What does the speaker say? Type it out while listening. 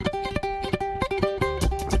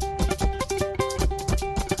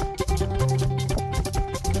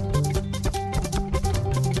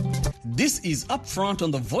This is Upfront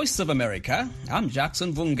on the Voice of America. I'm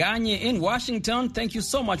Jackson Vunganyi in Washington. Thank you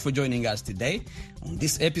so much for joining us today. On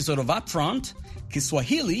this episode of Upfront,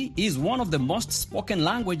 Kiswahili is one of the most spoken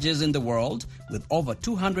languages in the world, with over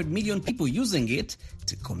 200 million people using it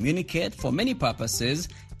to communicate for many purposes,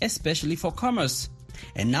 especially for commerce.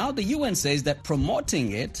 And now the UN says that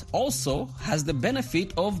promoting it also has the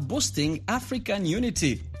benefit of boosting African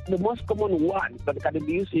unity. The most common word that can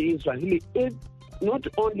be used in Swahili is not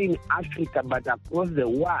only in Africa but across the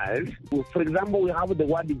world. For example, we have the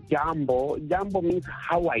word jambo. Jambo means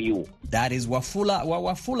how are you? That is Wafula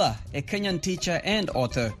Wawafula, a Kenyan teacher and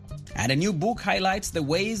author. And a new book highlights the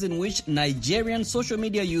ways in which Nigerian social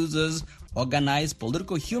media users organize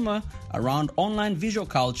political humor around online visual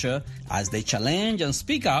culture as they challenge and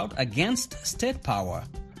speak out against state power.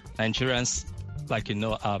 Nigerians,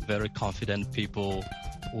 are very confident people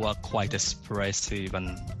who are quite expressive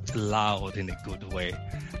and loud in a good way.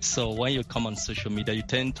 So when you come on social media, you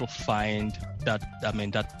tend to find that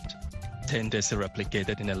tendency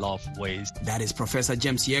replicated in a lot of ways. That is Professor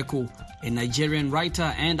James Yeku, a Nigerian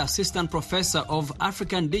writer and assistant professor of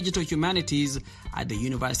African Digital Humanities at the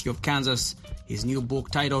University of Kansas. His new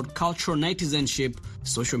book titled Cultural Netizenship,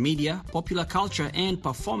 Social Media, Popular Culture and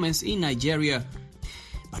Performance in Nigeria.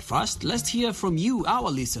 But first, let's hear from you, our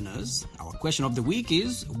listeners. Our question of the week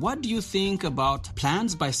is, what do you think about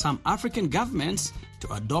plans by some African governments to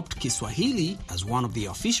adopt Kiswahili as one of the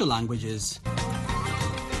official languages?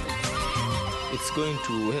 It's going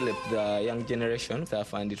to help the young generation,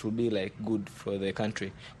 and it will be good for the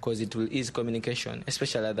country because it will ease communication,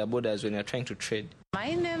 especially at the borders when you're trying to trade.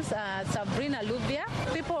 My name's Sabrina Lubia.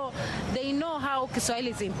 People, they know how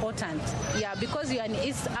Kiswahili is important. Yeah, because you're an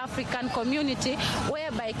East African community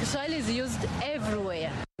whereby Kiswahili is used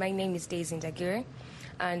everywhere. My name is Daisy Ndagire.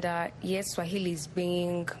 And yes, Swahili is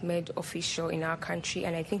being made official in our country.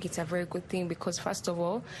 And I think it's a very good thing because, first of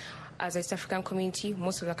all, as an East African community,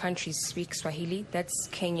 most of the countries speak Swahili. That's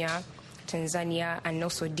Kenya, Tanzania, and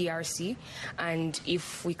also DRC. And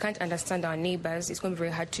if we can't understand our neighbors, it's going to be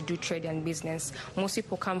very hard to do trade and business. Most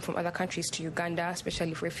people come from other countries to Uganda,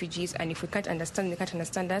 especially refugees. And if we can't understand, they can't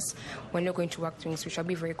understand us, we're not going to work things. We shall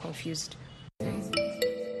be very confused.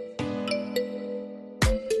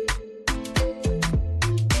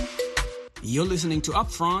 You're listening to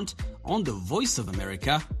Upfront on the Voice of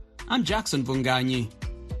America. I'm Jackson Vunganyi.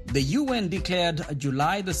 The UN declared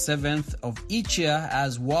July the 7th of each year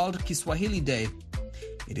as World Kiswahili Day.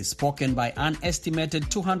 It is spoken by an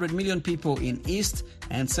estimated 200 million people in East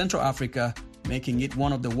and Central Africa, making it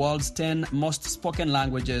one of the world's 10 most spoken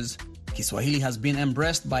languages. Kiswahili has been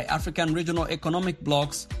embraced by African regional economic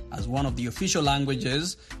blocs as one of the official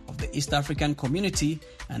languages of the East African Community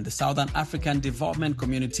and the Southern African Development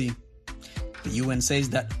Community. The UN says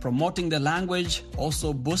that promoting the language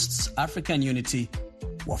also boosts African unity.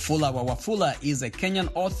 Wafula Wawafula is a Kenyan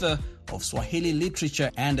author of Swahili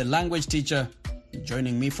literature and a language teacher.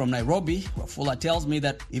 Joining me from Nairobi, Wafula tells me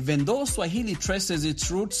that even though Swahili traces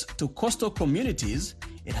its roots to coastal communities,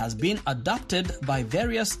 it has been adopted by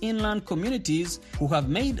various inland communities who have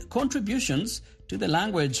made contributions to the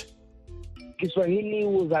language. Kiswahili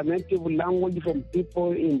was a native language from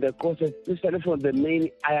people in the coast, especially from the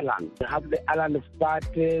main island. We have the island of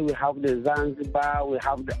Pate, we have the Zanzibar, we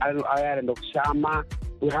have the island of Shama,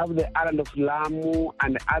 we have the island of Lamu,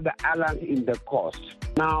 and other islands in the coast.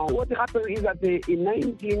 Now, what happened is that in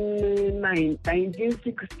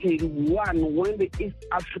 1961, when the East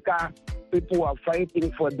Africa people were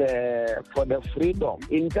fighting for the freedom.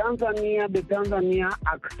 In Tanzania, Tanzania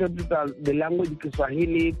accepted the language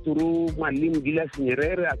Kiswahili through Mwalimu Julius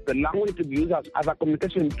Nyerere as the language to be used as a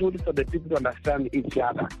communication tool for the people to understand each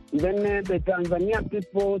other. Then the Tanzania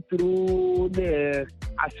people, through a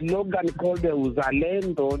slogan called the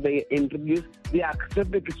Uzalendo, they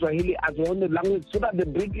accepted Kiswahili as one of the language so that the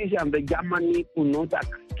British and the Germany could not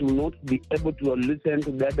be able to listen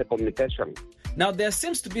to the communication. Now, there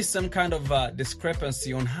seems to be some kind of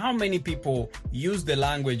discrepancy on how many people use the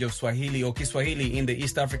language of Swahili or Kiswahili in the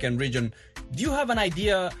East African region. Do you have an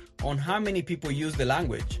idea on how many people use the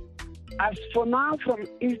language? As for now, from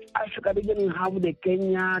East Africa region, we have the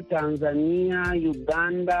Kenya, Tanzania,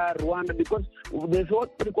 Uganda, Rwanda, because there's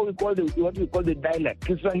what we call the dialect.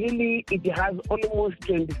 Kiswahili, it has almost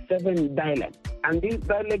 27 dialects. And these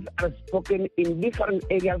dialects are spoken in different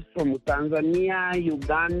areas from Tanzania,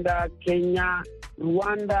 Uganda, Kenya,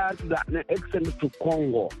 Rwanda, to the extent to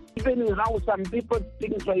Congo. Even how some people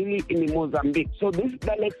speak Swahili in Mozambique. So these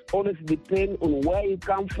dialects always depend on where you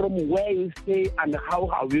come from, where you stay, and how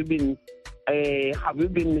have you been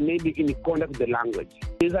maybe in contact with the language.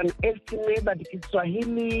 There's an estimate that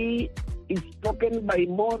Kiswahili is spoken by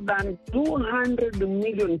more than 200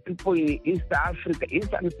 million people in East Africa, East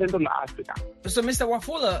and Central Africa. So, Mr.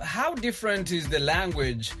 Wafula, how different is the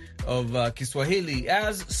language of Kiswahili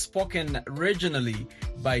as spoken regionally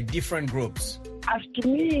by different groups? As to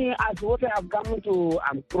me, as what I have come to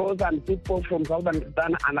across and people from Southern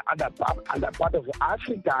Sudan and other part of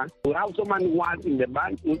Africa, we have so many words in the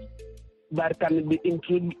Bantu that can be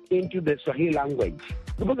included into the Swahili language.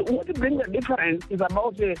 Because what brings the difference is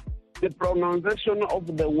about the pronunciation of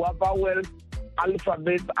the vowel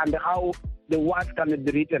alphabet and how the words can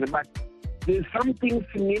be written. But there's something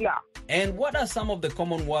similar. And what are some of the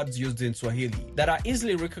common words used in Swahili that are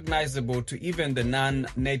easily recognizable to even the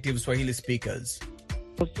non-native Swahili speakers?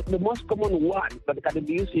 The most common word that can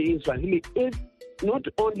be used in Swahili is not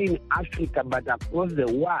only in Africa but across the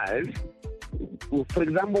world. For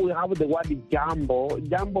example, we have the word jambo.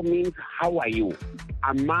 Jambo means how are you?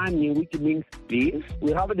 Amani, which means peace.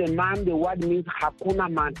 We have the word means hakuna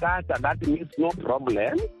matata, that means no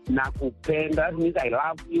problem. Nakupenda, that means I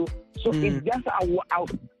love you. So it's just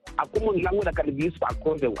a common language that can be used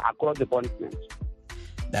across the continent.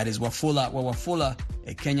 That is Wafula Wafula,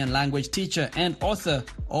 a Kenyan language teacher and author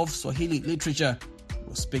of Swahili literature, who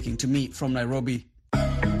was speaking to me from Nairobi.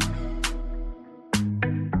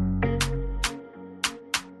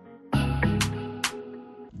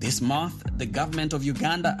 This month, the government of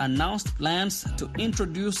Uganda announced plans to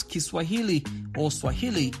introduce Kiswahili or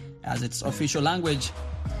Swahili as its official language.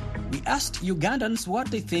 We asked Ugandans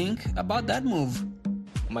what they think about that move.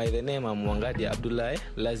 By the name, I'm Wangadi Abdullahi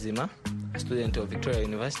Lazima, a student of Victoria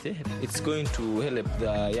University. It's going to help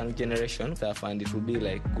the young generation, and it will be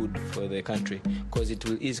good for the country because it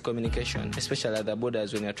will ease communication, especially at the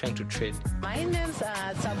borders when you're trying to trade. My name's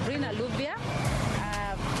Sabrina Lubia.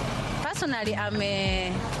 Personally, I'm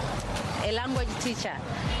a language teacher.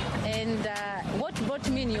 And what brought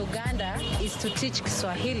me in Uganda is to teach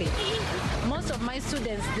Kiswahili. Most of my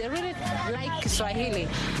students, they really like Kiswahili.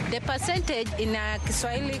 The percentage in a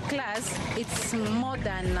Kiswahili class, it's more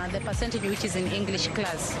than the percentage which is in English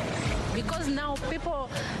class. Because now people,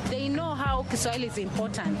 they know how Kiswahili is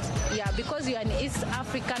important. Yeah, because you're an East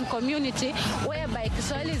African community whereby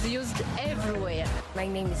Kiswahili is used everywhere. My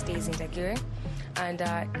name is Daisy Ndagire. And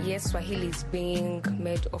yes, Swahili is being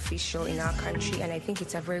made official in our country, and I think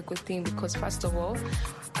it's a very good thing because, first of all,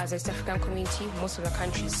 as an East African community, most of the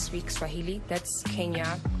countries speak Swahili. That's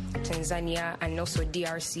Kenya, Tanzania, and also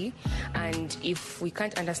DRC. And if we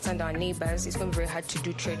can't understand our neighbors, it's going to be very hard to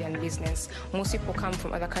do trade and business. Most people come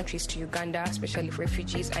from other countries to Uganda, especially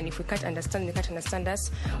refugees, and if we can't understand, they can't understand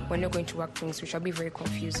us, we're not going to work things. We shall be very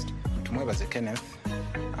confused. Tumwebaze Kenneth,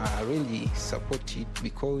 I really support it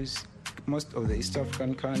because most of the East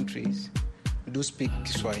African countries do speak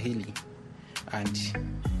Swahili, and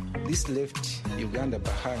this left Uganda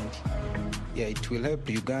behind. Yeah, it will help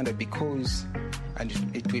Uganda because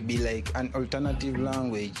it will be like an alternative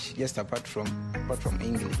language just apart from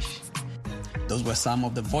English. Those were some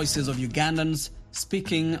of the voices of Ugandans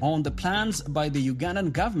speaking on the plans by the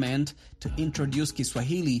Ugandan government to introduce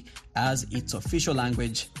Kiswahili as its official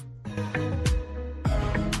language.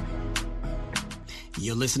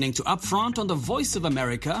 You're listening to Upfront on the Voice of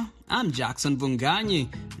America. I'm Jackson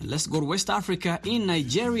Vunganyi. Let's go to West Africa in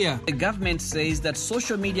Nigeria. The government says that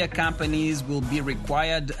social media companies will be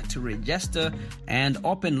required to register and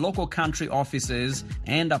open local country offices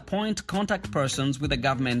and appoint contact persons with the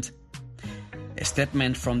government. A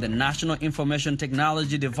statement from the National Information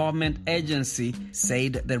Technology Development Agency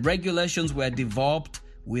said the regulations were developed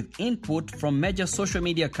with input from major social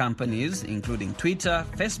media companies, including Twitter,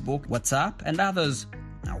 Facebook, WhatsApp, and others.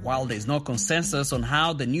 Now, while there is no consensus on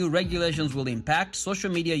how the new regulations will impact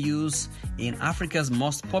social media use in Africa's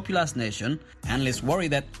most populous nation, analysts worry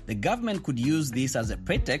that the government could use this as a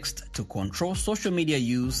pretext to control social media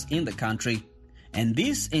use in the country. And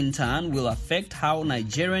this, in turn, will affect how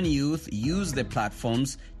Nigerian youth use the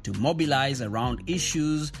platforms to mobilize around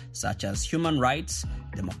issues such as human rights,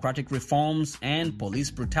 democratic reforms, and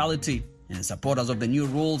police brutality. And supporters of the new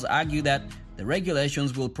rules argue that the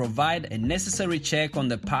regulations will provide a necessary check on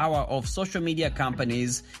the power of social media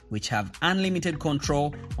companies, which have unlimited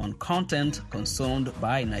control on content consumed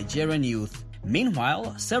by Nigerian youth.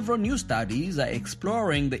 Meanwhile, several new studies are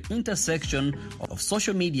exploring the intersection of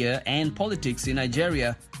social media and politics in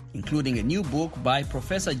Nigeria, including a new book by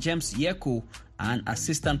Professor James Yeku, an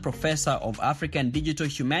assistant professor of African Digital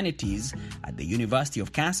Humanities at the University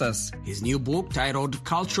of Kansas. His new book, titled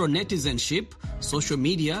Cultural Netizenship, Social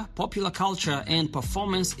Media, Popular Culture and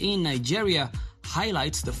Performance in Nigeria,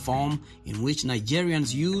 highlights the form in which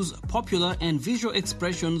Nigerians use popular and visual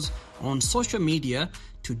expressions on social media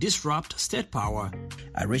to disrupt state power.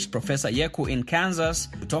 I reached Professor Yeku in Kansas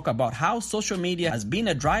to talk about how social media has been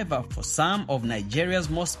a driver for some of Nigeria's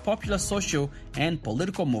most popular social and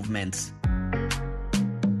political movements.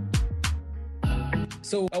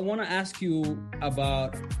 So I want to ask you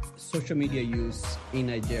about social media use in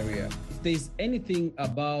Nigeria. If there's anything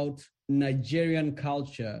about Nigerian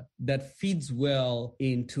culture that feeds well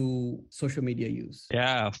into social media use.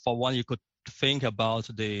 Yeah, for one, you could think about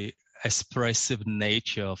the expressive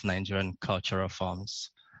nature of Nigerian cultural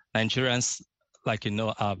forms. Nigerians,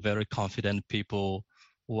 are very confident people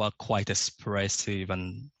who are quite expressive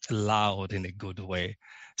and loud in a good way.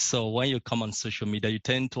 So when you come on social media, you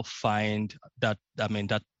tend to find that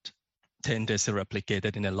tendency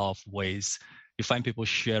replicated in a lot of ways. You find people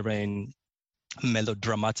sharing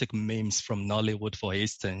melodramatic memes from Nollywood, for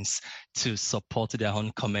instance, to support their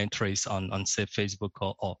own commentaries on say, Facebook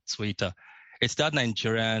or Twitter. It's that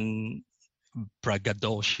Nigerian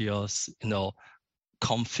braggadocious,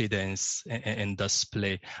 confidence in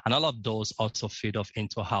display. And all of those also feed off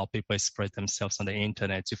into how people express themselves on the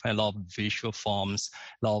internet. You find a lot of visual forms,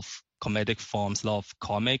 a lot of comedic forms, a lot of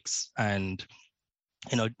comics, and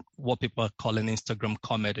what people are calling Instagram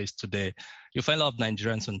comedies today. You find a lot of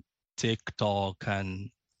Nigerians on TikTok and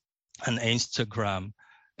Instagram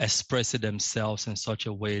expressing themselves in such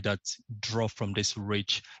a way that draw from this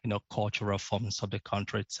rich, cultural forms of the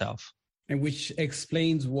country itself. And which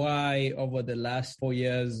explains why over the last 4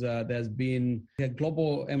 years, there's been a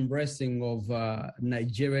global embracing of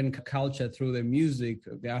Nigerian culture through the music,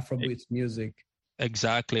 the Afrobeat music.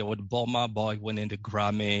 Exactly, with Burna Boy winning the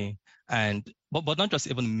Grammy, but not just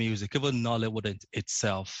even music, even Nollywood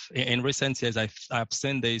itself. In recent years, I've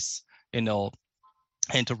seen this,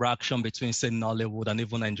 interaction between, say, Nollywood and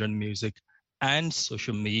even Nigerian music and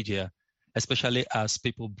social media, especially as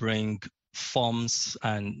people bring forms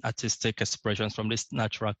and artistic expressions from this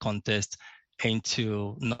natural context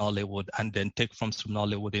into Nollywood and then take forms from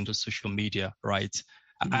Nollywood into social media, right?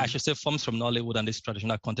 Mm-hmm. I should say forms from Nollywood and this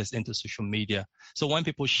traditional context into social media. So when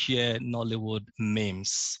people share Nollywood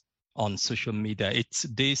memes on social media, it's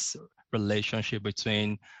this relationship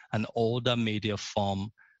between an older media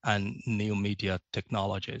form and new media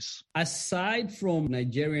technologies. Aside from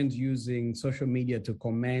Nigerians using social media to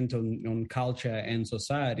comment on culture and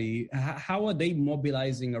society, how are they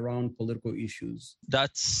mobilizing around political issues?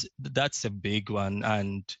 That's a big one.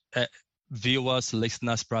 And viewers,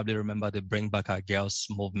 listeners probably remember the Bring Back Our Girls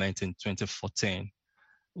movement in 2014,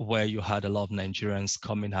 where you had a lot of Nigerians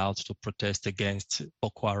coming out to protest against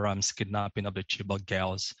Boko Haram's kidnapping of the Chibok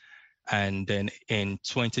girls. And then in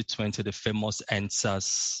 2020, the famous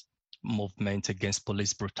EndSARS movement against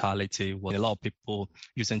police brutality, where a lot of people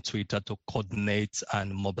using Twitter to coordinate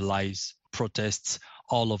and mobilize protests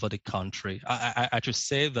all over the country. I should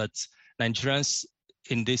say that Nigerians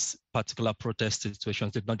in this particular protest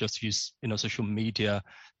situations did not just use social media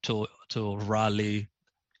to rally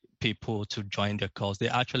people to join their cause. They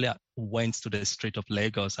actually went to the street of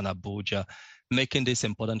Lagos and Abuja, making this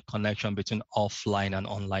important connection between offline and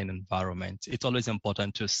online environment. It's always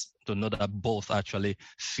important to know that both actually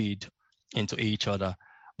feed into each other.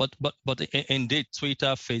 But indeed,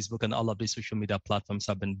 Twitter, Facebook, and all of these social media platforms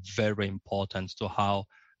have been very important to how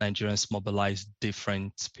Nigerians mobilize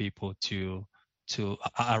different people to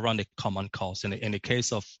around a common cause. In the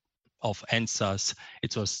case of EndSARS,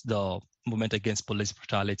 it was the movement against police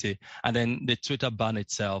brutality, and then the Twitter ban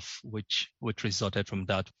itself, which resulted from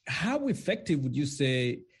that. How effective would you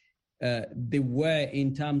say they were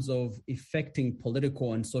in terms of effecting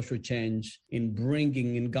political and social change in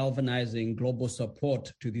bringing and galvanizing global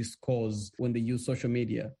support to this cause when they use social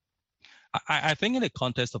media? I think in the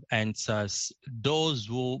context of EndSARS, those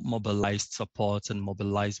who mobilized support and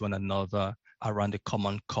mobilized one another around a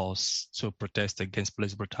common cause to protest against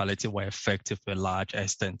police brutality were effective to a large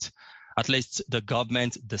extent. At least the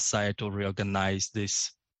government decided to reorganize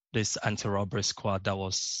this anti-robbery squad that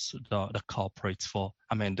was the culprit for,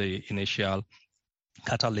 the initial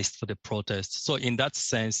catalyst for the protest. So in that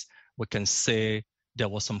sense, we can say there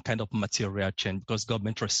was some kind of material change because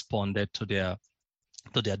government responded to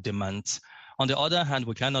their demands. On the other hand,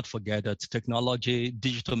 we cannot forget that technology,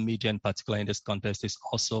 digital media in particular in this context, is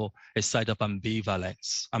also a side of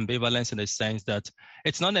ambivalence. Ambivalence in the sense that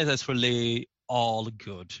it's not necessarily all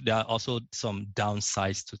good. There are also some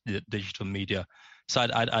downsides to the digital media. So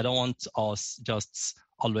I don't want us just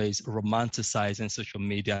always romanticizing social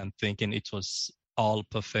media and thinking it was all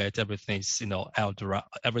perfect. Everything is, Eldorado,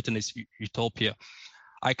 everything is utopia.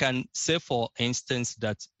 I can say, for instance,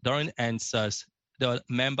 that during EndSARS, there were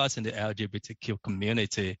members in the LGBTQ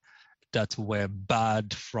community that were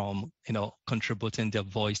barred from, contributing their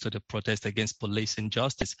voice to the protest against police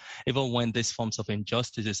injustice, even when these forms of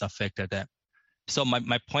injustices affected them. So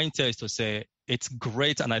my point here is to say it's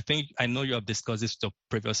great, and I know you have discussed this with the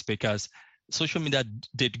previous speakers. Social media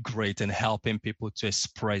did great in helping people to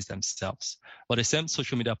express themselves, but the same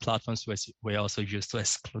social media platforms were also used to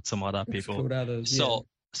exclude some other people. Exclude others,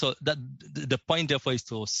 So that the point, therefore, is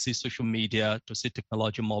to see social media, to see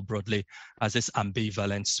technology more broadly as this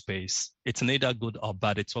ambivalent space. It's neither good or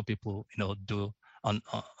bad. It's what people, do on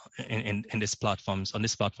these platforms. On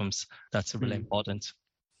these platforms, that's really important.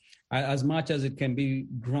 As much as it can be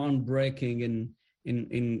groundbreaking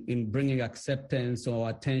in bringing acceptance or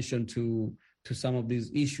attention to some of these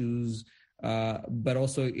issues, but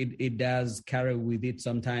also it does carry with it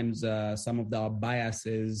sometimes some of our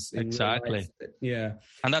biases. Exactly. Yeah.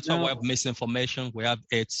 And that's why we have misinformation, we have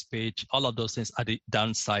hate speech, all of those things are the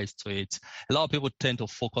downsides to it. A lot of people tend to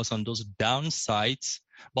focus on those downsides,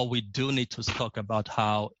 but we do need to talk about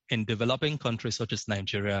how in developing countries such as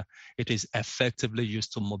Nigeria, it is effectively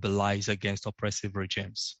used to mobilize against oppressive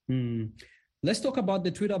regimes. Let's talk about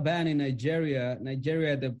the Twitter ban in Nigeria.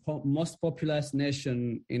 Nigeria, the most populous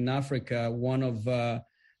nation in Africa, one of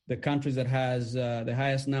the countries that has the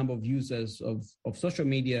highest number of users of social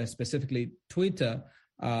media, specifically Twitter.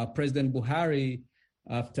 President Buhari,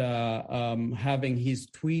 after having his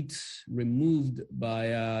tweets removed by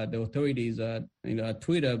the authorities at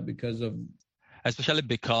Twitter especially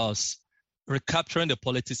because recapturing the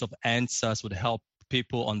politics of answers would help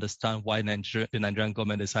people understand why the Nigerian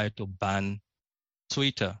government decided to ban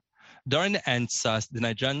Twitter. During the NSAS, the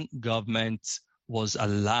Nigerian government was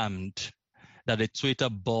alarmed that the Twitter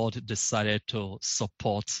board decided to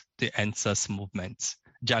support the NSAS movement.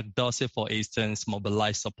 Jack Dorsey, for instance,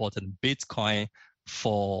 mobilized support in Bitcoin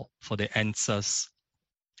for the NSAS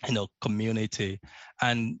community.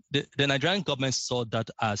 And the Nigerian government saw that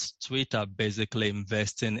as Twitter basically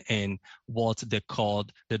investing in what they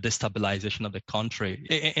called the destabilization of the country.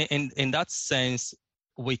 In that sense,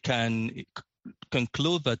 we can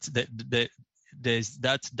conclude that there's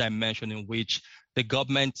that dimension in which the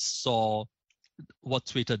government saw what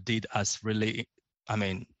Twitter did as really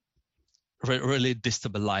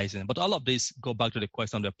destabilizing. But all of this go back to the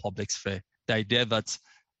question of the public sphere. The idea that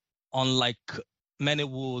unlike many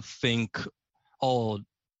will think,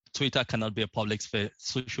 Twitter cannot be a public sphere,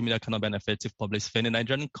 social media cannot be an effective public sphere. In the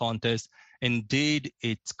Nigerian context, indeed,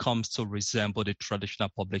 it comes to resemble the traditional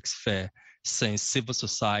public sphere, since civil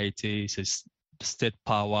society, state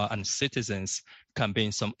power, and citizens can be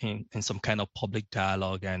in some kind of public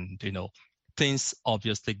dialogue, and things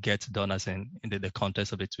obviously get done as in the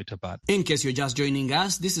context of the Twitter ban. In case you're just joining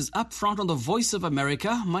us, this is Upfront on the Voice of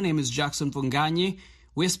America. My name is Jackson Punganyi.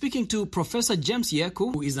 We're speaking to Professor James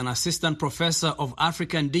Yeku, who is an assistant professor of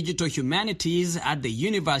African Digital Humanities at the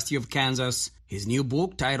University of Kansas. His new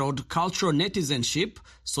book, titled Cultural Netizenship,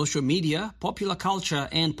 Social Media, Popular Culture,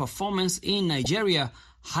 and Performance in Nigeria,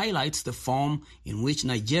 highlights the form in which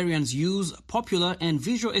Nigerians use popular and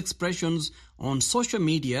visual expressions on social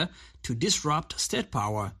media to disrupt state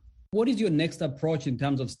power. What is your next approach in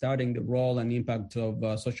terms of studying the role and impact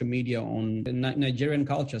of social media on Nigerian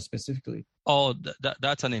culture specifically? Oh,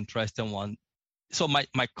 that's an interesting one. So my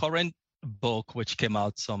current book, which came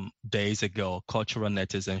out some days ago, Cultural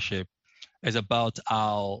Netizenship, is about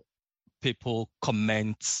how people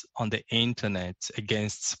comment on the internet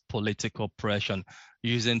against political oppression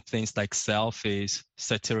using things like selfies,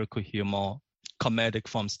 satirical humor, comedic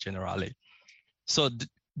forms generally. So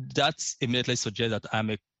that immediately suggests that I'm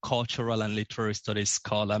a cultural and literary studies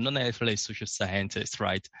scholar. I'm not necessarily a social scientist,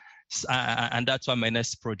 right? And that's why my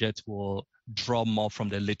next project will draw more from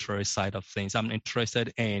the literary side of things. I'm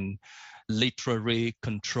interested in literary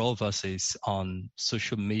controversies on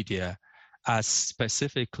social media, as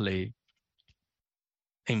specifically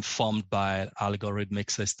informed by algorithmic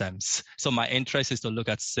systems. So my interest is to look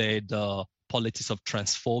at, say, the politics of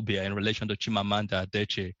transphobia in relation to Chimamanda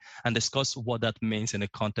Adichie and discuss what that means in the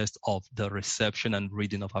context of the reception and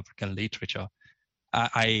reading of African literature.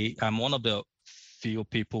 I am one of the few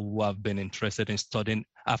people who have been interested in studying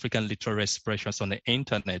African literary expressions on the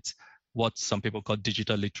internet, what some people call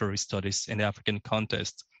digital literary studies in the African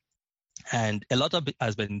context. And a lot of it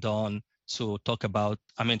has been done to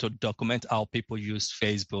to document how people use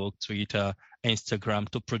Facebook, Twitter, Instagram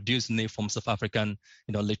to produce new forms of African,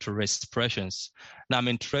 literary expressions. Now, I'm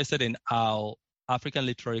interested in how African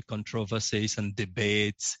literary controversies and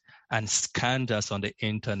debates and scandals on the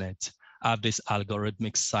internet have this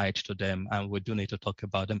algorithmic side to them, and we do need to talk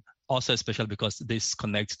about them. Also, especially because this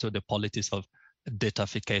connects to the politics of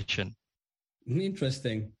datafication.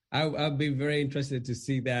 Interesting. I'll be very interested to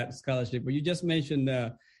see that scholarship. But you just mentioned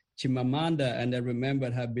Chimamanda, and I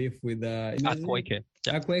remembered her beef with Akwaeke.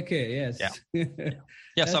 Yeah. Akwaeke, yes. Yeah.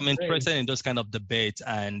 Yes, I'm interested in those kind of debates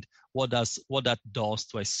and what that does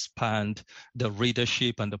to expand the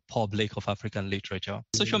readership and the public of African literature.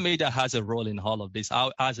 Mm-hmm. Social media has a role in all of this,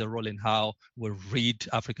 has a role in how we read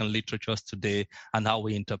African literatures today and how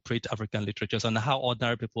we interpret African literatures and how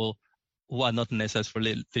ordinary people who are not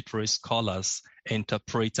necessarily literary scholars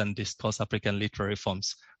interpret and discuss African literary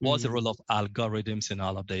forms. What's the role of algorithms in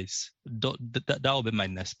all of this? That will be my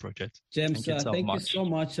next project. James, thank you so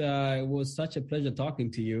much. It was such a pleasure talking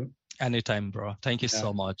to you. Anytime, bro. Thank you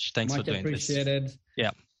so much. Thanks for doing this. Much appreciated.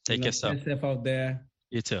 Yeah. Take care, sir. Stay safe out there.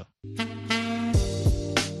 You too.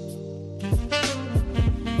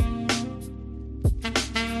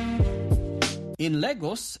 In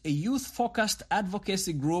Lagos, a youth-focused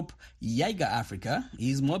advocacy group, Yiga Africa,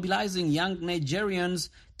 is mobilizing young Nigerians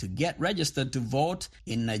to get registered to vote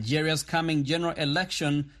in Nigeria's coming general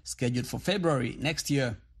election scheduled for February next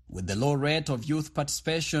year. With the low rate of youth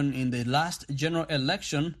participation in the last general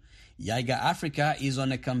election, Yiga Africa is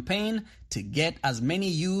on a campaign to get as many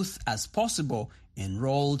youth as possible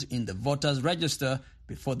enrolled in the voters' register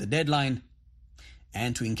before the deadline.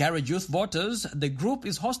 And to encourage youth voters, the group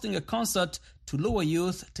is hosting a concert to lure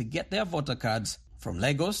youth to get their voter cards. From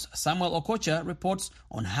Lagos, Samuel Okocha reports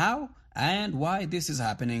on how and why this is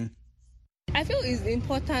happening. I feel it's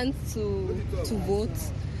important to vote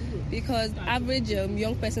because average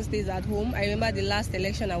young person stays at home. I remember the last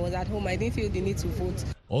election I was at home. I didn't feel the need to vote.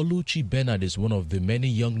 Oluchi Bernard is one of the many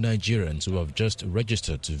young Nigerians who have just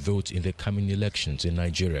registered to vote in the coming elections in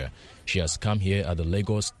Nigeria. She has come here at the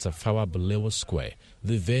Lagos Tafawa Balewa Square,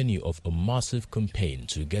 the venue of a massive campaign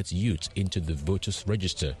to get youth into the voters'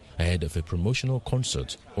 register ahead of a promotional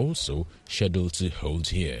concert also scheduled to hold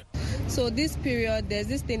here. So this period, there's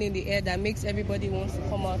this thing in the air that makes everybody wants to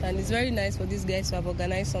come out, and it's very nice for these guys to have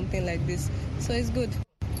organized something like this. So it's good.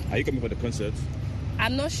 Are you coming for the concert?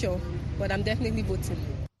 I'm not sure, but I'm definitely voting.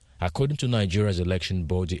 According to Nigeria's election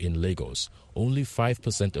body in Lagos, only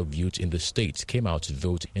 5% of youth in the state came out to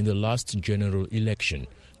vote in the last general election.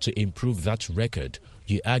 To improve that record,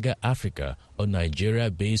 Yiga Africa, a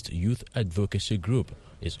Nigeria-based youth advocacy group,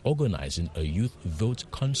 is organizing a youth vote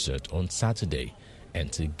concert on Saturday.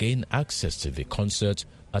 And to gain access to the concert,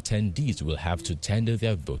 attendees will have to tender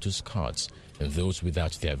their voters' cards, and those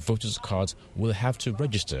without their voters' cards will have to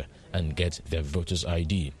register and get their voters'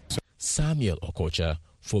 ID. Samuel Okocha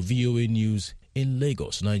for VOA News in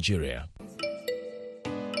Lagos, Nigeria.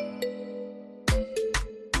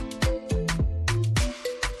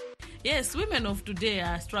 Yes, women of today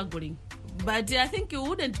are struggling, but I think you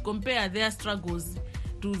wouldn't compare their struggles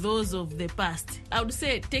to those of the past. I would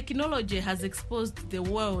say technology has exposed the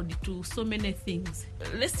world to so many things.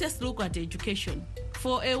 Let's just look at education.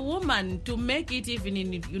 For a woman to make it even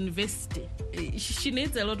in university, she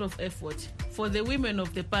needs a lot of effort. For the women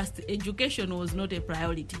of the past, education was not a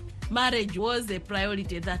priority. Marriage was a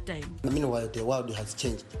priority at that time. Meanwhile, the world has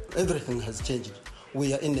changed. Everything has changed.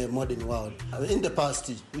 We are in a modern world. In the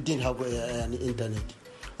past, we didn't have an internet.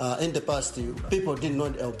 In the past, people did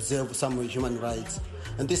not observe some human rights.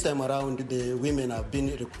 And this time around, the women have been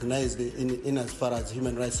recognized in as far as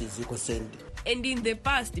human rights is concerned. And in the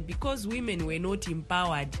past, because women were not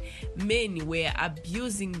empowered, men were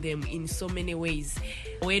abusing them in so many ways.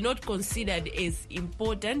 Were not considered as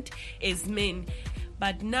important as men.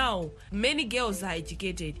 But now, many girls are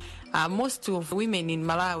educated. Most of women in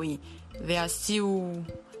Malawi, they are still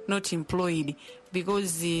not employed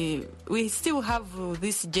because we still have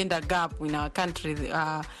this gender gap in our country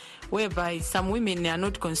whereby some women are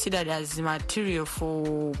not considered as material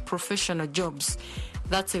for professional jobs.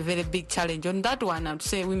 That's a very big challenge. On that one, I'd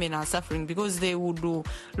say women are suffering because they would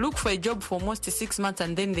look for a job for almost 6 months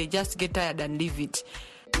and then they just get tired and leave it.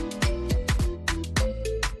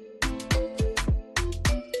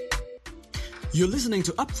 You're listening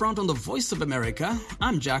to Upfront on the Voice of America.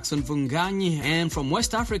 I'm Jackson Vunganyi, and from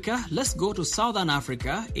West Africa, let's go to Southern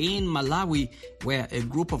Africa in Malawi, where a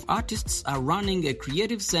group of artists are running a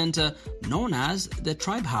creative center known as the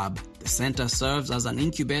Tribe Hub. The center serves as an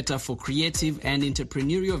incubator for creative and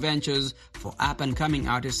entrepreneurial ventures for up-and-coming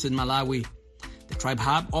artists in Malawi. The Tribe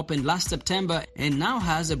Hub opened last September and now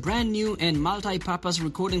has a brand new and multi-purpose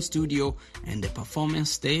recording studio and a performance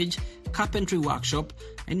stage, carpentry workshop,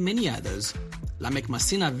 and many others. Lamek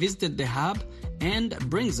Masina visited the hub and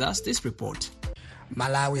brings us this report.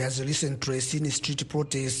 Malawi has recently seen street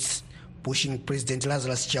protests pushing President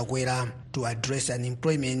Lazarus Chakwera to address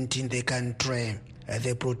unemployment in the country.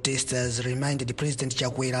 The protesters reminded President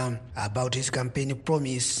Chakwera about his campaign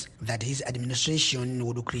promise that his administration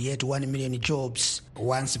would create 1 million jobs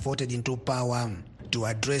once voted into power. To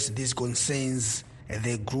address these concerns,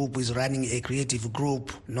 the group is running a creative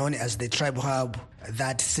group known as the Tribe Hub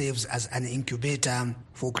that serves as an incubator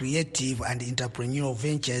for creative and entrepreneurial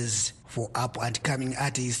ventures for up-and-coming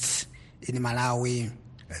artists in Malawi.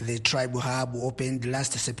 The Tribe Hub opened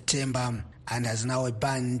last September and has now a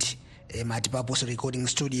band, a multi-purpose recording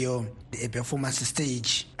studio, a performance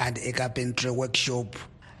stage, and a carpentry workshop.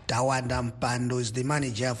 Tawanda Mpando is the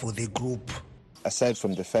manager for the group. Aside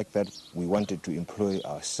from the fact that we wanted to employ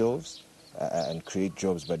ourselves and create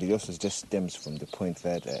jobs, but it also just stems from the point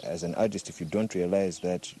that as an artist, if you don't realize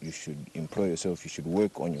that you should employ yourself, you should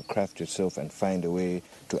work on your craft yourself and find a way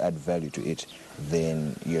to add value to it,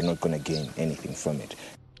 then you're not going to gain anything from it.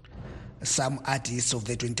 Some artists of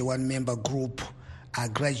the 21-member group are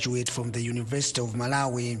graduates from the University of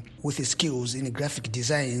Malawi with skills in graphic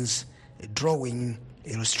designs, drawing,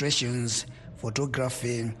 illustrations,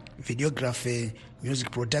 photography, videography,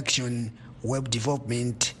 music production, web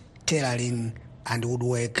development, tailoring, and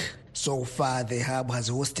woodwork. So far, the hub has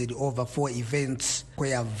hosted over 4 events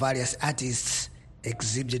where various artists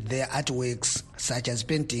exhibited their artworks, such as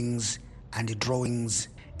paintings and drawings.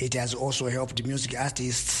 It has also helped music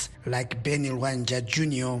artists like Benny Rwanja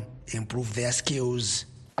Jr. improve their skills.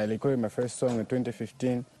 I recorded my first song in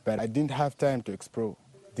 2015, but I didn't have time to explore.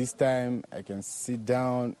 This time, I can sit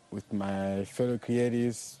down with my fellow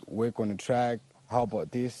creatives, work on the track. How about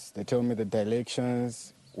this? They tell me the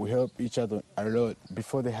directions. We help each other a lot.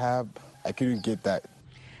 Before the hub, I couldn't get that.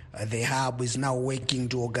 The hub is now working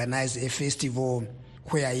to organize a festival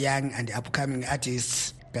where young and upcoming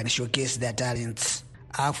artists can showcase their talents.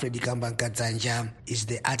 Alfred Kambankadzanja is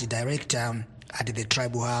the art director at the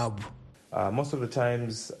Tribal Hub. Most of the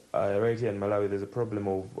times, right here in Malawi, there's a problem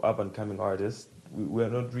of up-and-coming artists. We are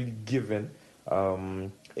not really given a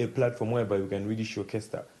platform whereby we can really showcase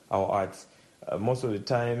our arts. Most of the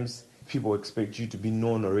times, people expect you to be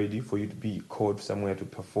known already for you to be called somewhere to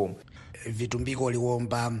perform. Vitumbiko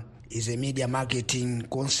Liwomba is a media marketing,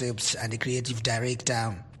 concepts and creative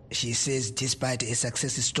director. She says despite a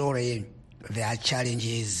success story, there are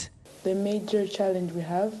challenges. The major challenge we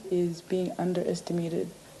have is being underestimated.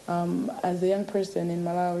 As a young person in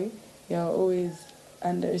Malawi, you're always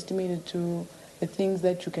underestimated to the things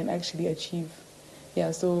that you can actually achieve.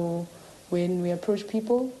 Yeah, so when we approach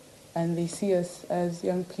people and they see us as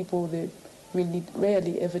young people, they really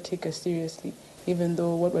rarely ever take us seriously, even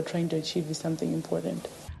though what we're trying to achieve is something important.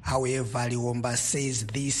 However, Liwomba says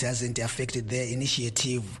this hasn't affected their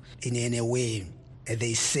initiative in any way.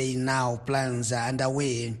 They say now plans are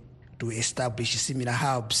underway to establish similar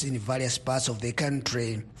hubs in various parts of the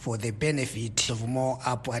country for the benefit of more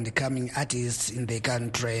up-and-coming artists in the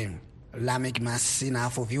country. Lamek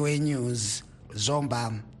Masina for VOA News,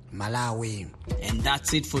 Zomba, Malawi. And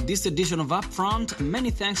that's it for this edition of Upfront.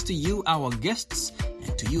 Many thanks to you, our guests,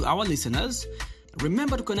 and to you, our listeners.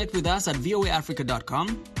 Remember to connect with us at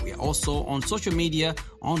voaafrica.com. We are also on social media,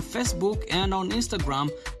 on Facebook and on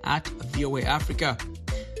Instagram at VOA Africa.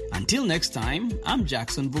 Until next time, I'm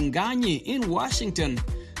Jackson Vunganyi in Washington.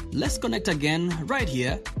 Let's connect again right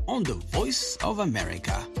here on The Voice of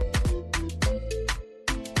America.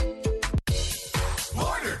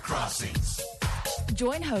 Border Crossings.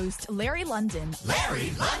 Join host Larry London.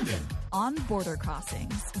 Larry London. On Border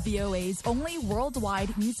Crossings, VOA's only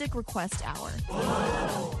worldwide music request hour.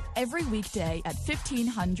 Whoa. Every weekday at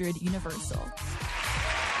 1500 Universal.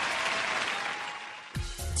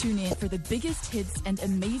 Tune in for the biggest hits and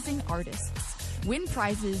amazing artists. Win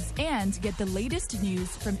prizes and get the latest news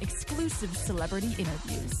from exclusive celebrity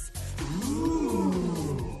interviews.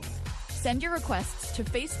 Ooh. Send your requests to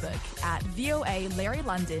Facebook at VOA Larry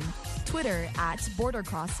London, Twitter at Border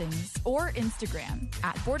Crossings, or Instagram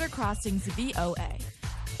at Border Crossings VOA.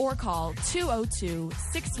 Or call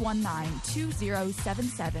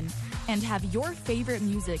 202-619-2077 and have your favorite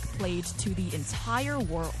music played to the entire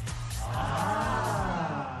world.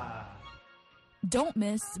 Don't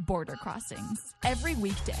miss Border Crossings every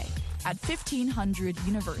weekday at 1500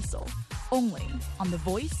 Universal, only on The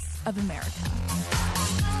Voice of America.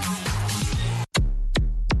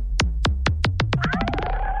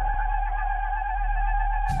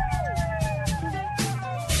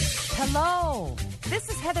 Hello, this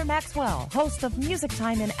is Heather Maxwell, host of Music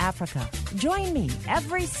Time in Africa. Join me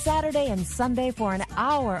every Saturday and Sunday for an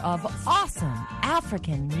hour of awesome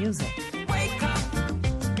African music. Wake up,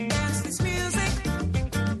 dance this music.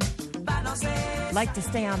 Like to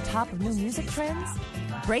stay on top of new music trends,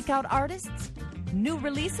 breakout artists, new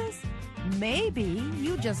releases? Maybe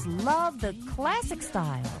you just love the classic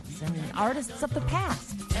styles and artists of the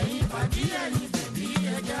past.